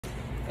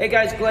Hey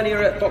guys, Glen here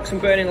at Box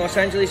and Burn in Los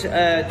Angeles.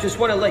 Just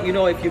want to let you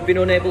know, if you've been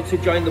unable to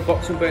join the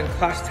Box and Burn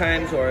class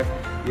times or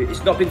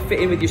it's not been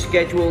fitting with your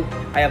schedule,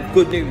 I have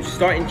good news.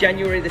 Starting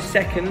January the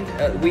 2nd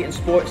at the Wheaton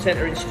Sport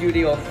Center in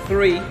Studio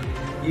 3,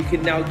 you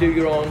can now do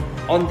your own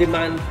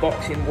on-demand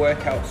boxing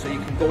workouts. So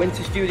you can go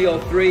into Studio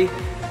 3.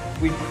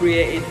 We've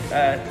created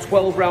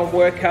 12 round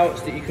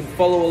workouts that you can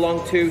follow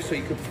along to, so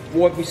you can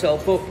warm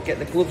yourself up, get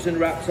the gloves and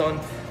wraps on,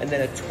 and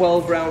then a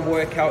 12 round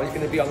workout is going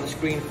to be on the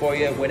screen for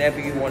you whenever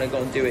you want to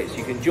go and do it. So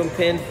you can jump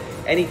in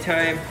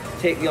anytime,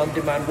 take the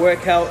on-demand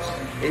workouts.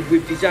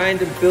 We've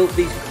designed and built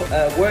these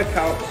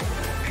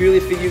workouts purely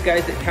for you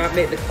guys that can't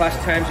make the class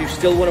times, who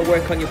still want to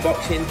work on your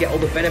boxing, get all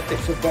the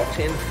benefits of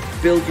boxing,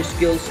 build your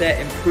skill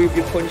set, improve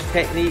your punch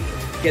technique,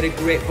 get a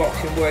great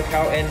boxing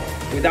workout in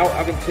without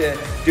having to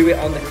do it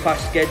on the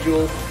class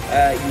schedule.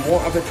 You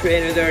won't have a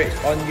trainer there,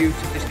 it's on you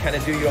to just kind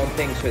of do your own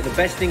thing. So the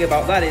best thing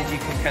about that is you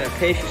can kind of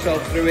pace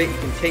yourself through it, you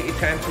can take your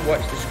time to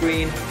watch the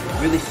screen,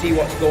 really see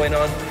what's going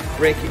on,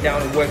 break it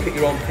down and work at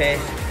your own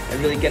pace,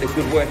 and really get a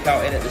good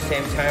workout in at the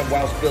same time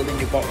whilst building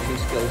your boxing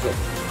skills up.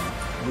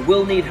 You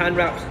will need hand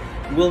wraps.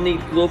 You will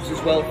need gloves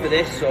as well for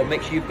this, so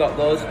make sure you've got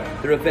those.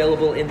 They're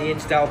available in the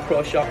InStyle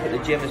Pro shop at the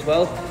gym as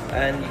well,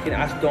 and you can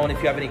ask Dawn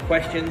if you have any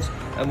questions.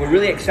 And we're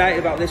really excited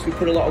about this. We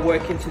put a lot of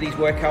work into these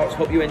workouts.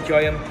 Hope you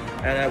enjoy them,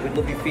 and we'd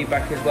love your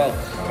feedback as well.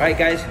 All right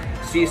guys,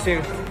 see you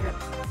soon.